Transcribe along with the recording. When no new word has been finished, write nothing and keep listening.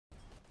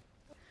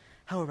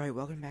Hello, right,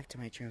 welcome back to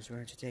my channel. So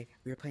today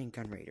we are playing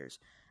Gun Raiders.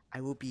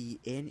 I will be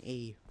in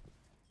a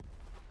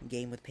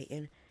game with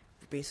Peyton.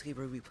 Basically,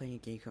 we'll be playing a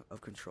game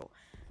of Control.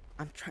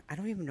 I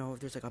don't even know if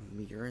there's like a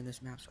mirror in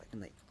this map, so I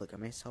can like look at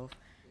myself.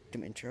 Do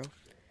an intro.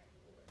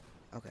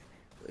 Okay.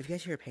 If you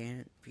guys hear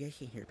Peyton, if you guys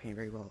can't hear Peyton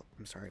very well,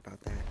 I'm sorry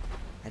about that.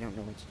 I don't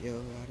know what to do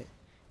about it.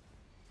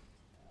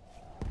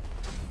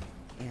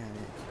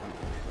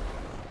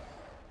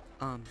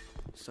 And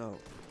so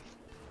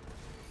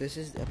this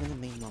is I'm in the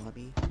main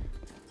lobby.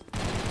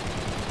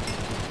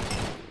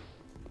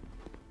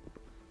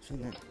 So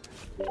now, how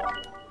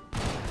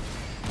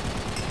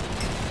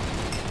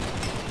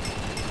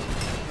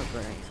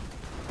good I am.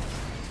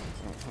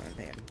 Oh, hold on,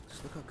 man.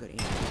 Just look how good I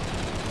am.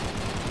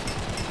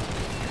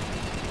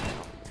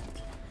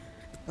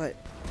 But,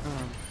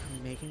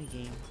 I'm making a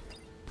game,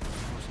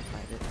 mostly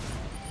private.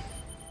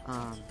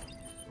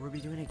 We'll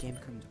be doing a game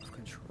of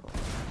Control.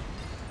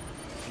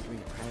 We're doing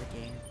a private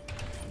game,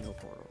 no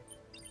portal.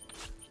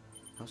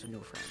 Also no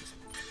friends.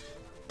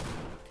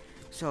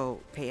 So,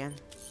 Peyton,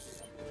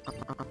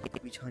 I'll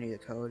be telling you the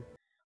code.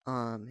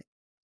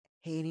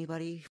 Hey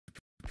anybody,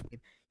 you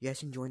guys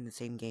can join the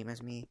same game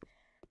as me.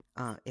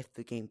 If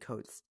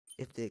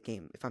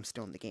I'm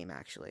still in the game,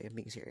 actually, I'm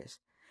being serious.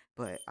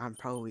 But I'm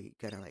probably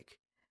gonna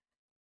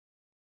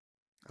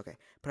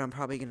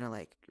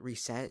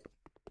reset,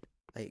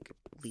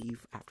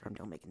 leave after I'm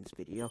done making this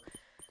video.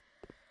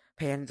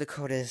 Peyton, the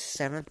code is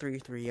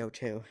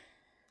 73302.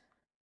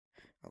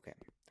 Okay,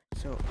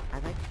 so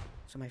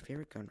my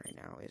favorite gun right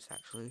now is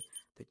actually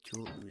the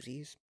dual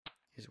Uzis.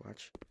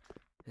 Watch.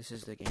 This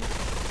is the game.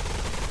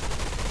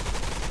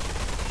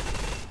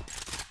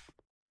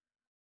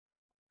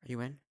 Are you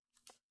in?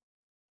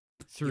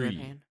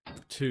 3,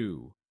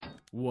 2,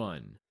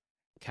 1.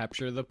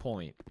 Capture the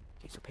point.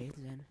 Okay, so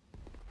Peyton's in.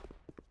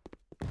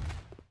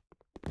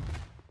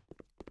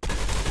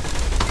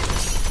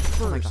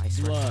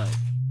 First blood.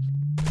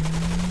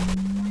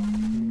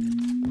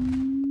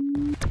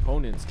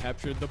 Opponents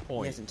captured the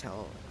point. He doesn't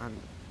tell. And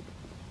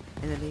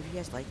then maybe you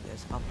guys like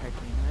this, I'll probably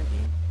play another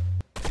game.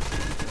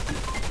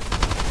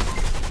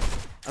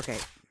 Okay,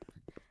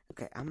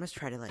 I'm gonna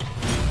try to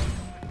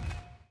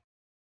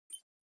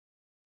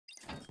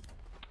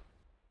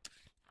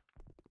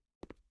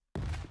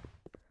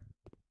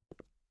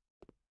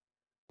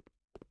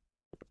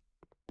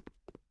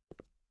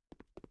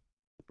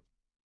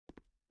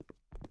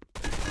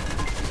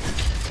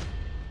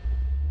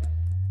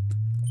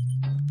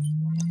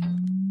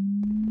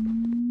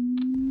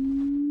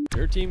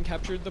Your team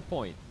captured the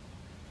point.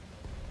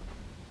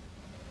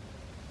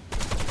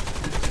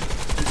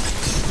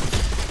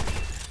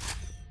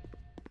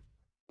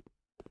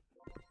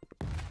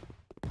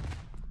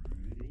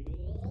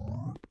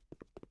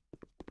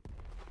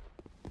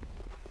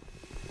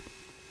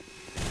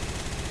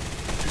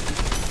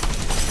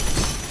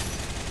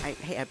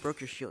 Hey, I broke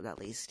your shield at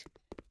least.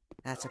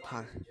 That's a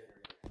pos.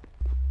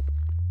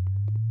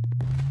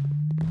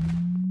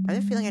 I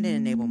have a feeling I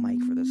didn't enable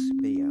mic for this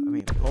video.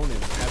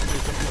 Opponents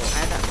captured the point. I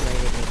have that feeling I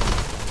didn't enable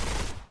mic.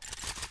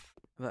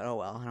 But oh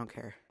well, I don't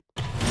care.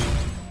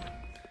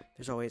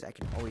 I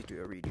can always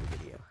do a redo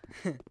video.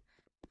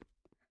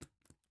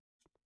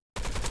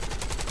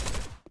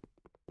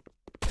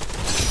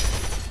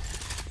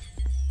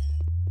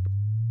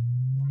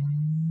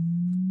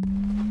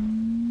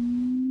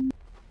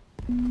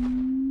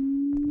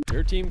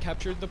 Your team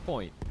captured the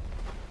point.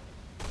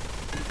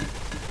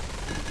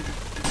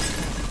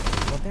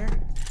 Go up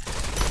there?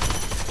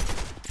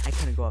 I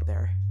couldn't go up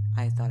there.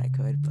 I thought I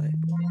could, but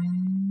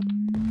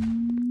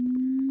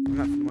I'm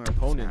not familiar with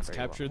Opponents this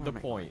map very captured well. the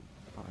point.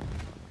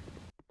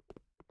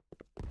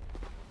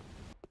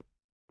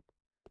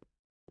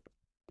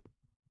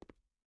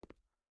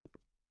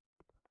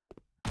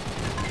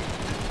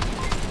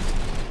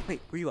 Wait,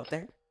 were you up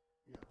there?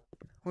 No.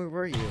 Where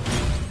were you?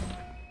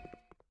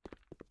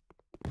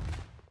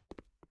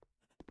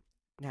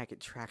 Now I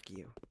could track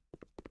you.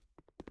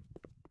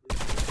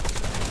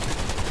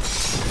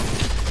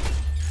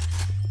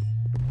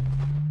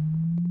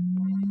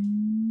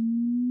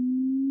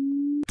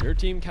 Your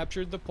team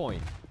captured the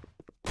point.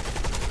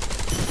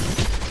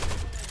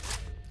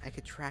 I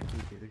could track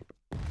you, dude.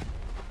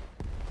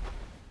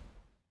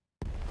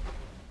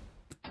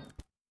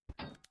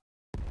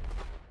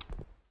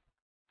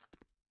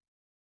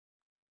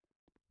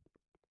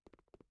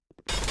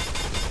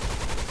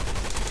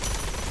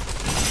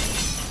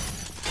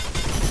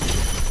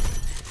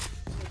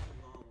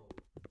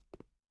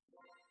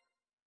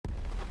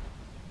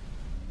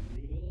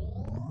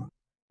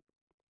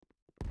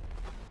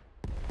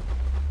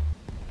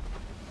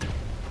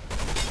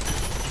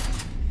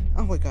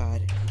 Oh my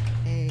god.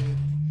 Hey.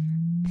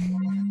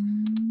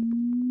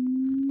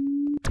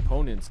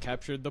 Opponents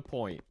captured the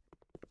point.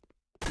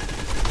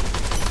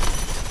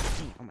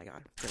 Oh my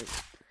god. Great.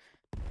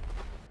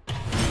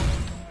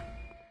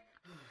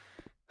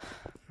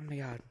 Oh my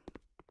god.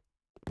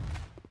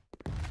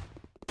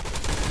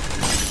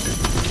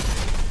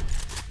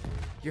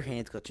 Your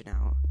hand's glitching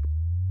out.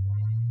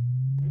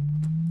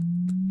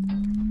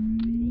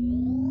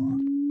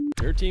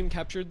 Your team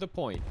captured the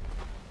point.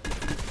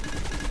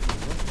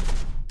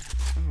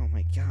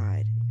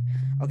 god.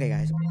 Okay,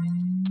 guys.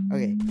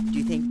 Okay, do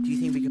you think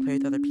we could play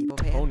with other people,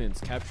 Pan?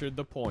 Opponents captured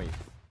the point.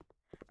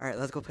 Alright,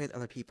 let's go play with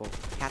other people.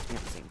 Have to be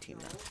on the same team,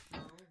 though.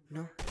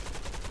 No?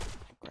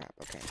 Crap,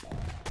 okay.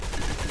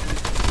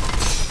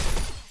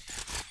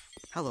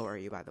 How low are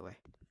you, by the way?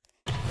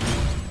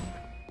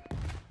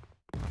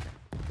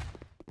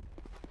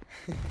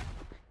 Okay.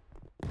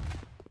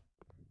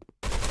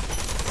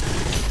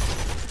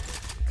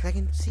 Cause I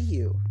can see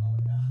you.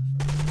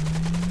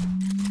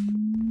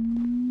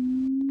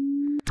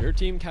 Your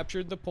team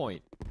captured the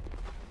point.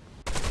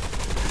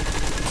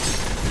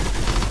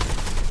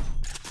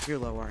 You're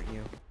low, aren't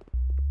you?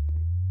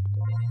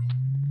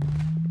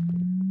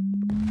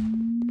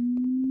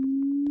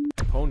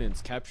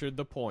 Opponents captured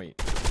the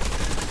point.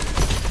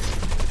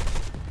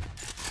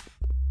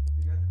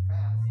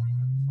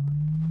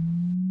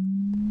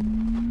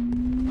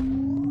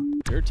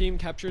 Your team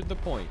captured the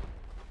point.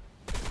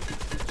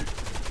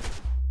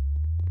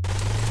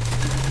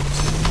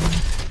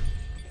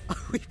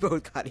 We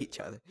both got each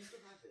other.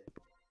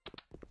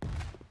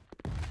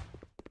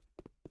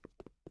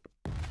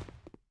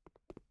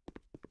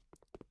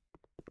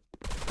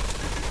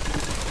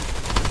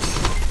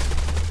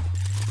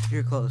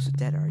 You're close to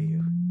dead, are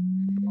you?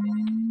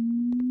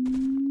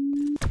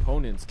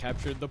 Opponents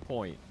captured the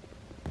point.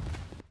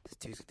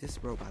 This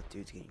robot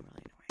dude's getting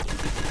really annoying.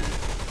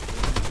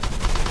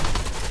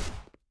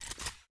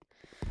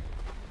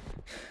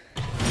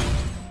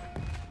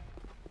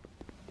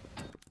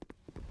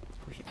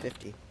 We hit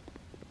 50.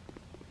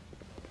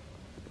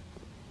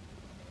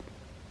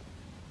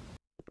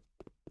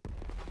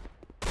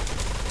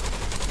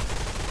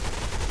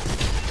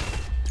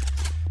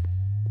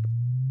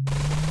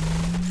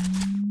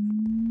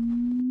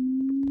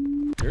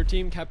 Your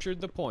team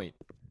captured the point.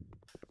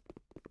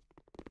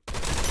 I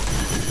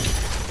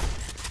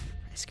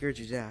scared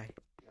you to die.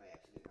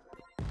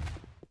 Oh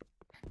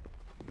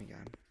my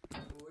god.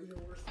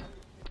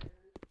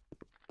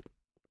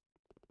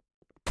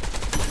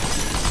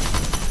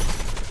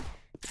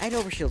 I had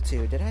overshield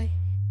too, did I?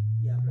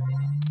 Yeah, but I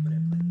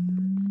played.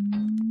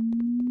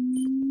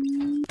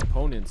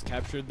 Opponents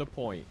captured the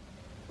point.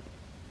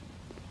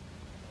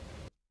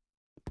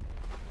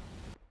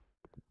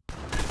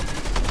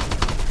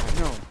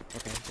 No.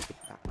 Okay, take it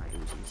back my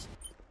Uzis.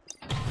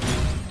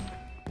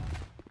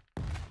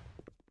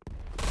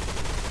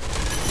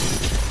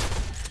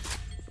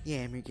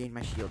 Yeah, I'm regaining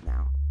my shield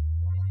now.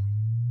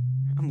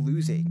 I'm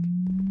losing.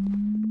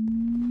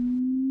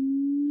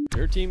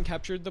 Your team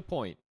captured the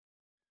point.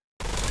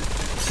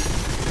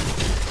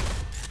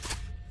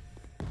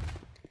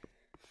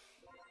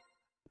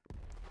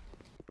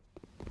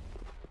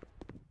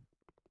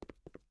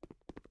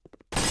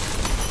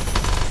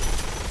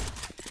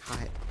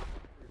 Hot.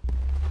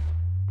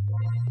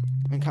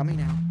 I'm coming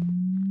now.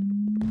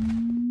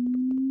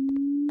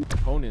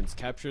 Opponents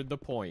captured the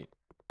point.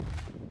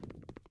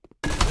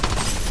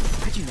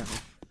 How'd you know?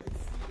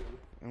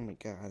 Oh my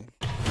god.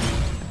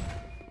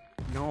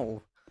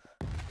 No.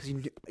 Because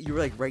you were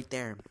like right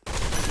there.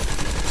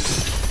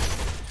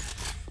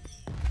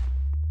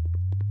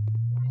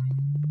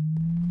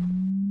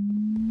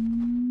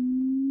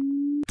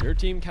 Your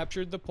team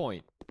captured the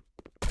point.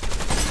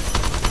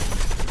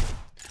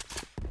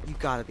 You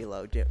gotta be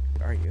low,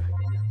 are you?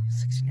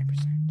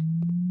 69%.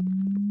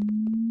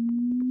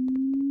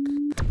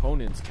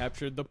 Opponents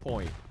captured the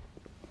point.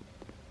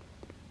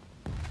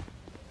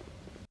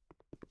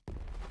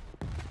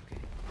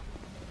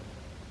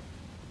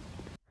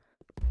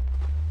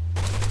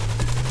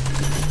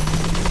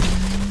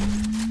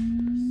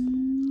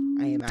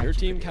 I am Your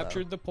team pretty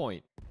captured low. the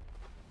point.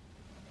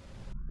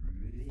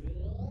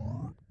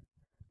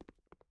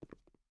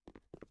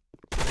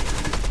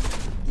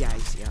 Yeah, I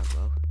see how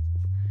low.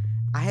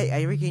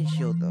 I regained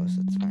shield though,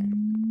 so it's fine.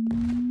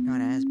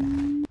 Not as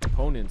bad.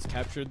 Opponents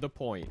captured the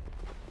point.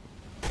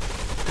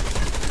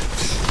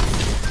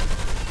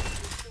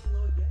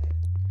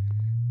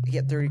 I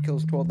get 30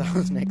 kills,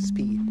 12,000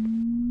 XP.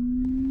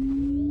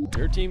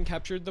 Your team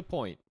captured the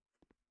point.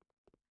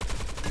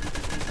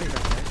 Sorry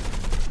about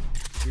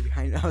that. You're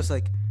behind. I was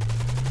like,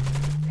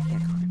 I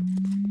can't climb.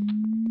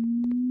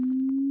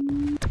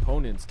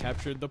 Opponents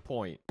captured the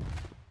point.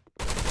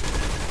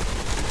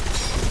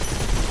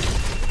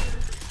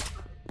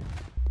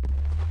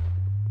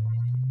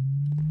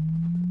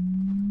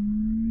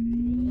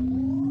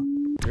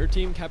 Your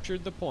team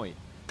captured the point.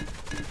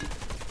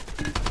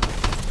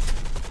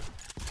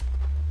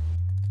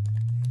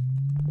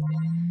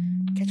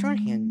 Can I try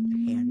hand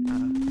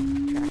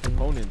tracking?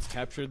 Opponents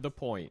captured the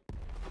point.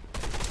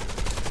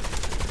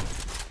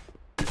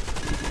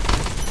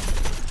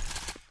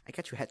 I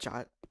got you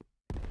headshot.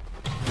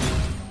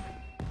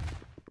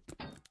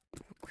 Oh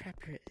crap,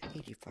 you're at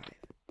 85.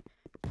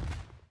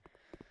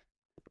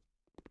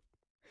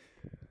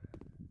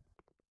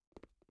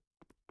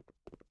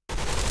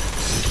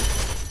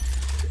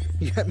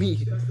 You got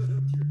me.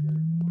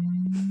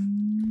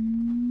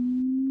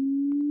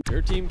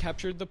 Your team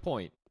captured the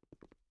point.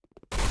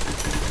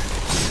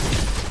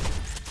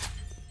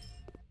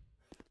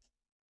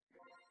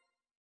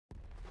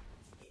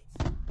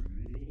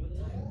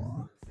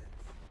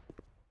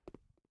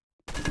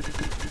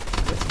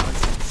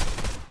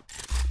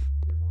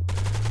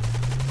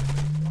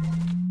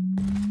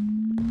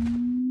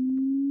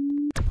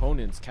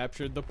 Opponents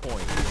captured the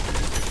point.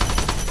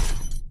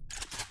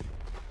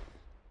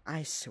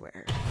 I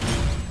swear.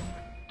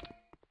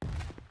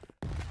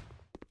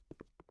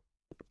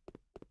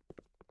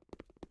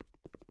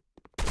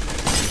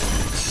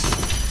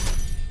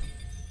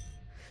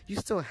 You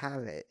still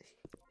have it.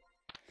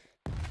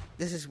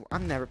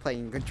 I'm never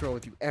playing Control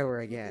with you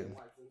ever again.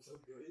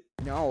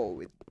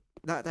 No,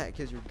 not that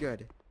because you're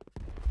good.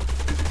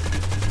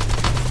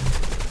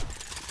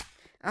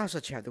 I also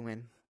let you have the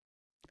win.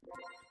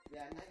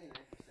 Yeah, 99%.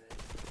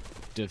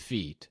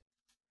 Defeat.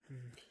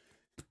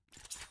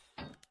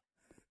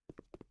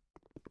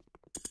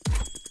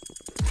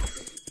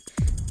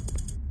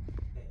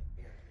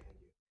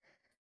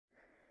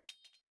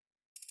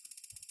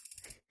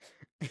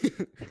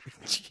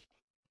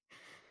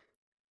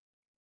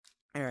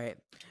 Alright,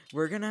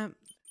 I'm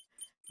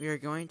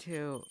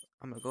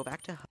gonna go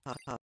back to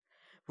Hub.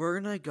 We're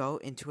gonna go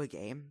into a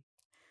game.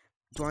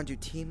 Do you wanna do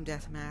team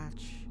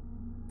deathmatch?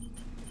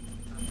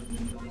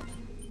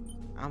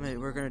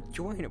 We're gonna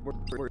join it.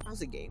 We're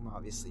a game,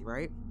 obviously,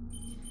 right?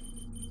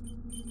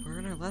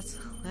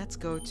 Let's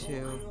go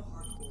to.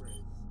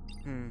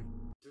 There's no,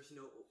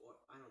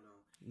 I don't know.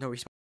 No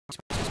response.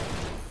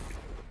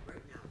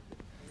 Right now.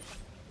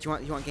 Do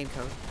you want game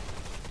code?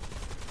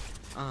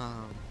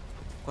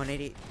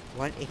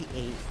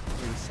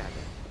 18837.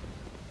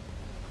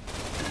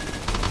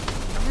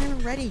 I'm not even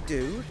ready,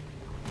 dude.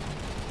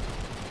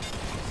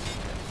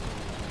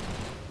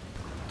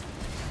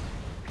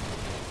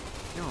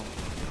 No.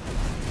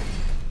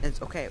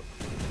 It's okay.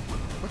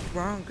 What's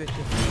wrong with this?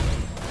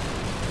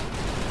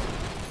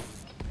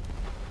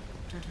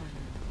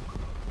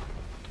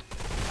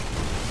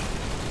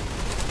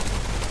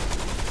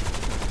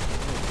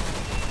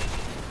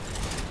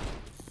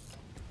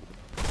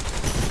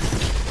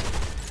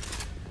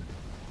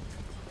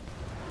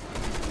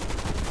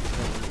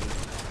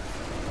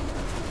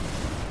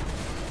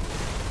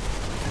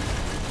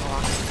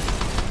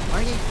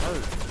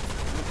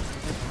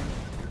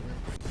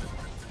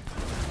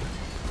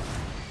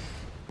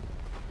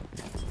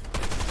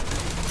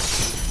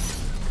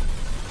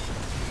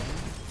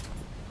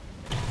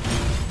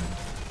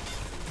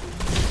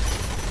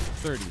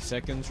 30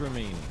 seconds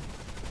remaining.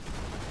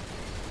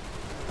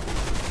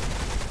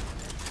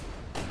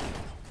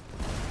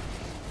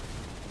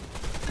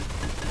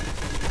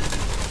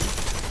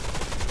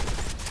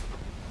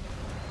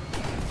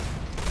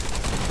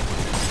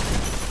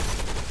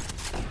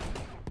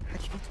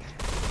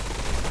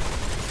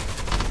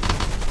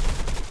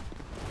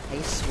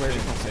 I swear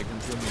 10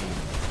 seconds remaining.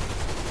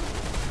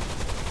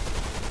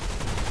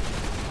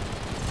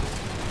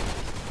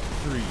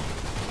 3,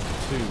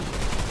 2,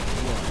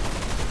 1.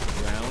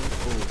 Round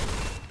over.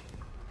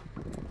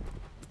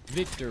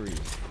 Victory.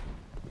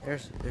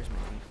 There's my thief.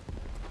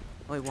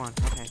 Oh, he won.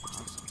 Okay,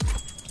 awesome.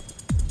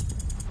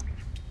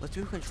 Let's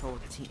do control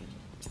with the team.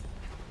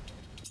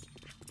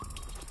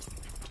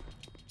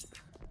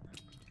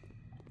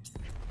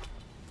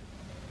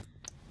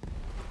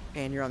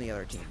 And you're on the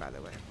other team, by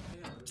the way.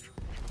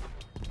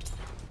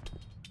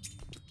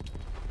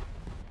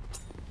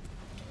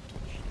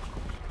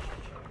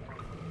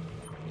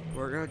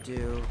 We're gonna do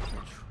control.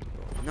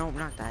 No,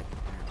 not that.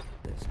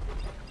 This.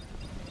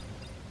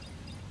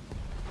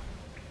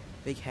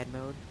 Big head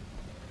mode.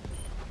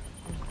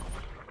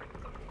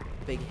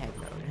 Big head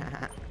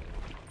mode.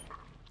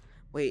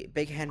 Wait,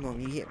 big head mode.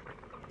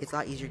 It's a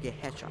lot easier to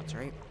get headshots,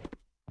 right?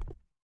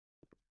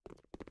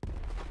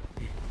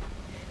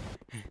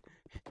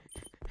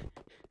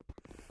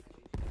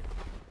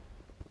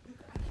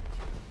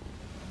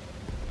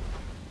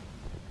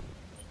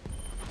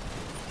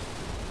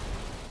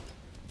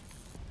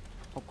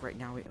 Oh, great.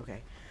 Now we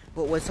okay.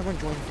 But when someone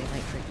joins, they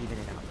might try to even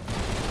it out.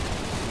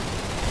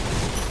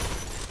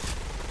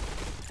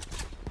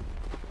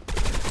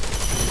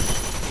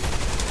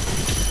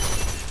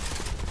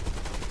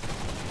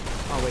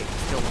 Oh wait,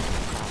 still one.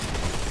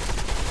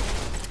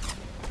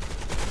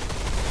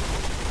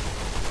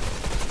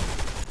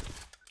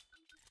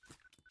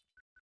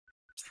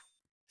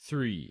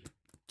 3,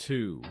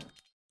 2,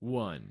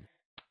 1.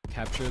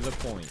 Capture the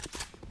point.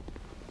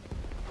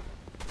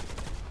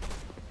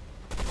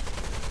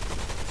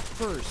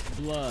 First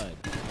blood.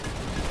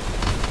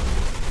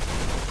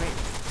 Great.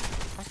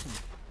 Awesome.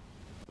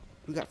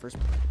 Who got first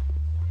blood?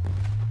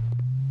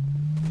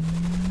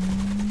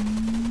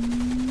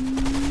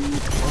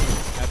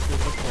 Opponents capture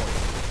the point.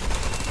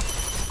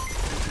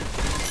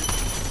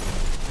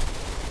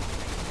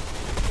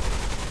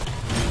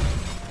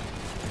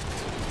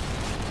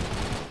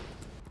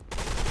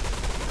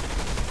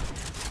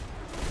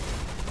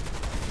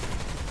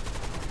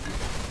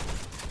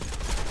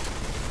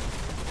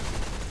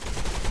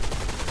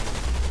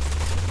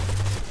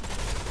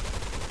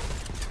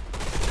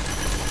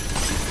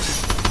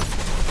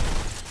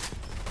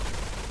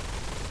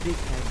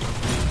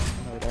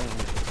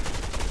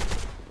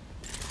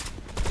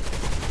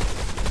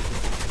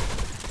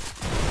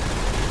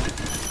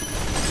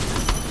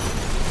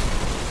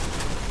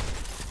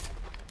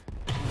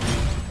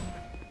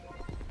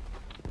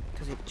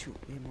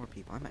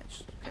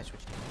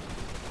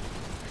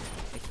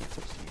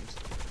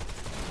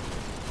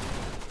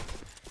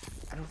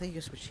 don't think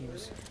you can switch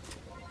teams.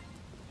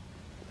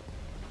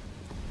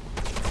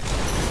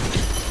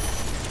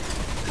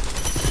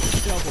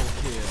 Double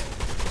kill.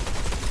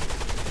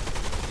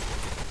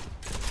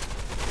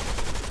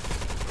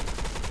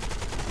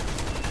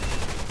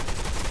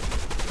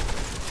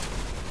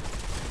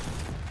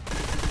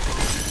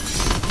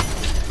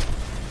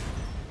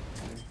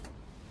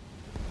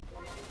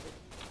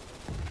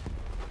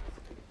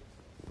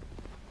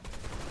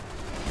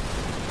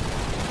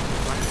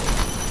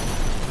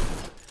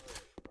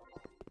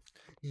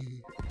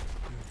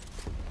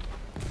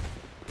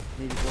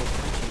 Maybe go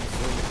punching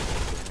so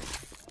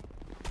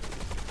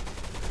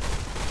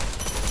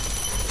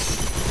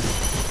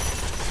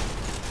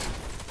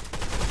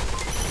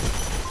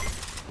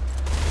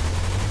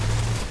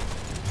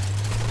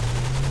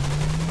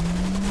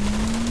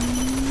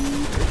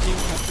Your team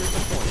captured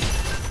the point.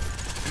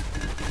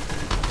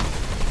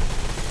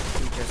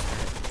 we just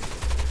had it.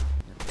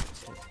 No,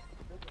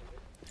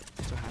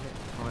 still have it.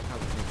 Oh, I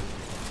probably did.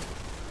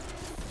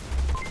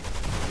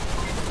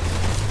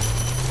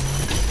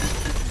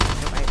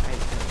 No, I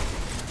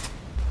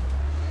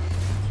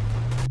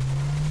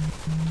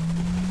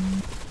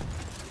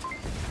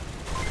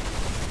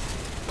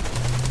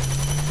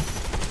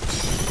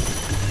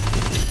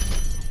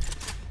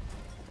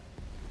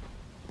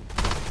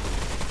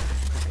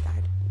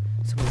died.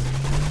 Someone's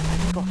I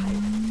can go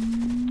hide.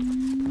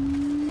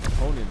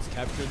 Opponents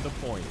captured the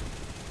point.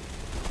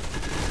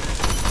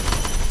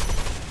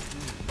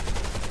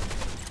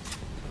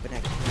 But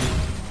I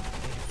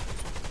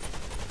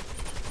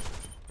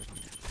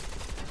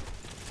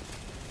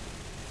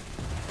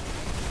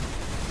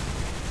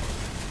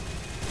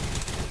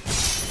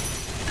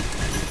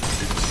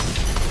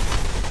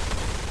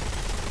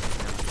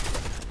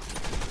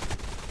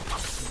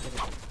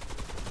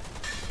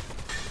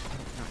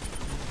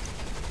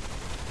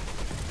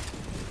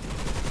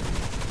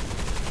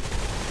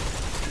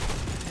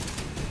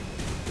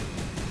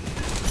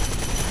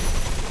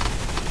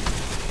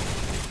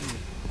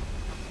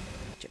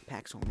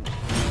jetpacks on me.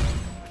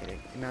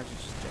 Kidding. Imagine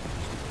just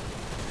jetpacks.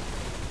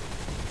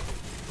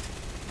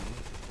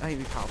 I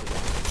mean, probably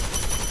won't.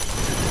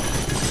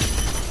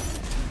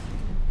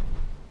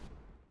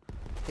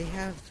 They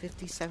have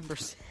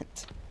 57%.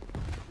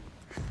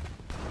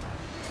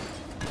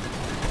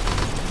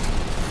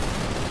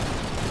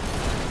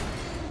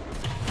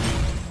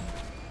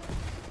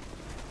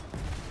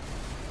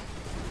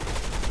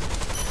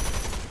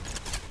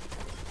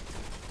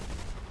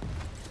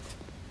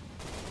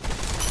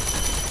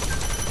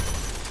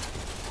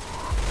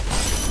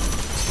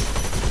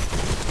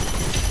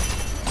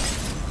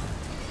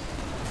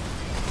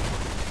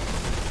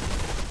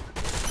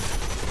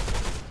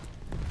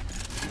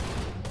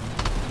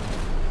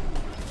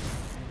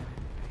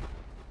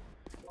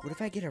 What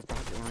if I get a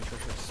rocket launcher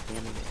for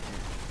spamming it?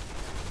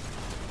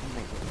 Oh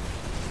my god.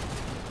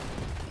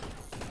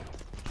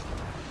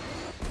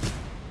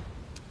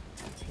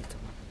 Hit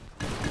someone.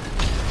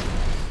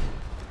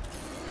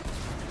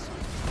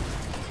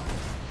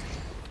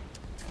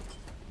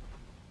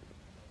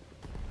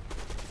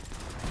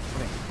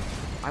 Okay.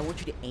 I want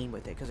you to aim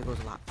with it because it goes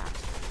a lot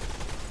faster.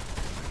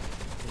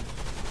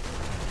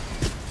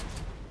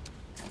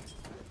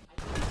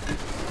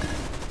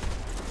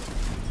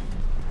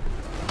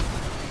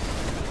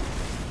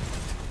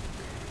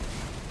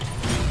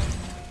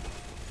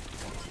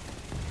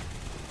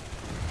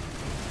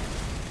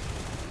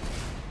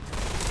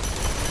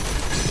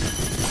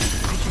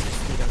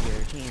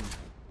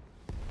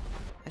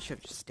 I should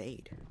have just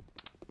stayed.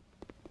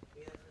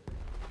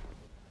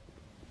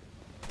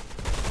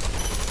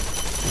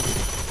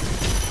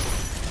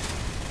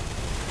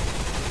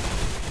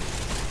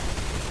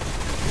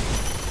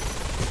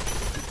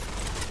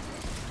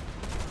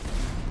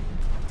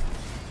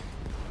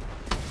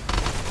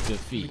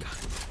 Defeat.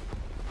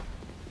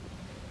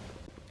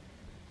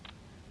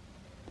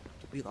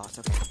 We lost,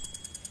 okay.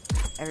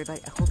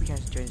 Everybody, I hope you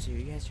guys enjoyed this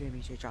video. You guys really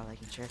make sure to drop a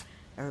like and share.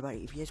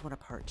 Everybody, if you guys want a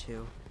part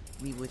 2,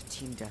 me with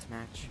Team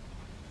Deathmatch,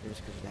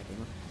 just because of that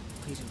game,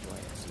 please enjoy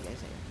it. See you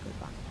guys later.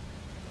 Goodbye.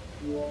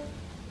 You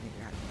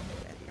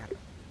got it.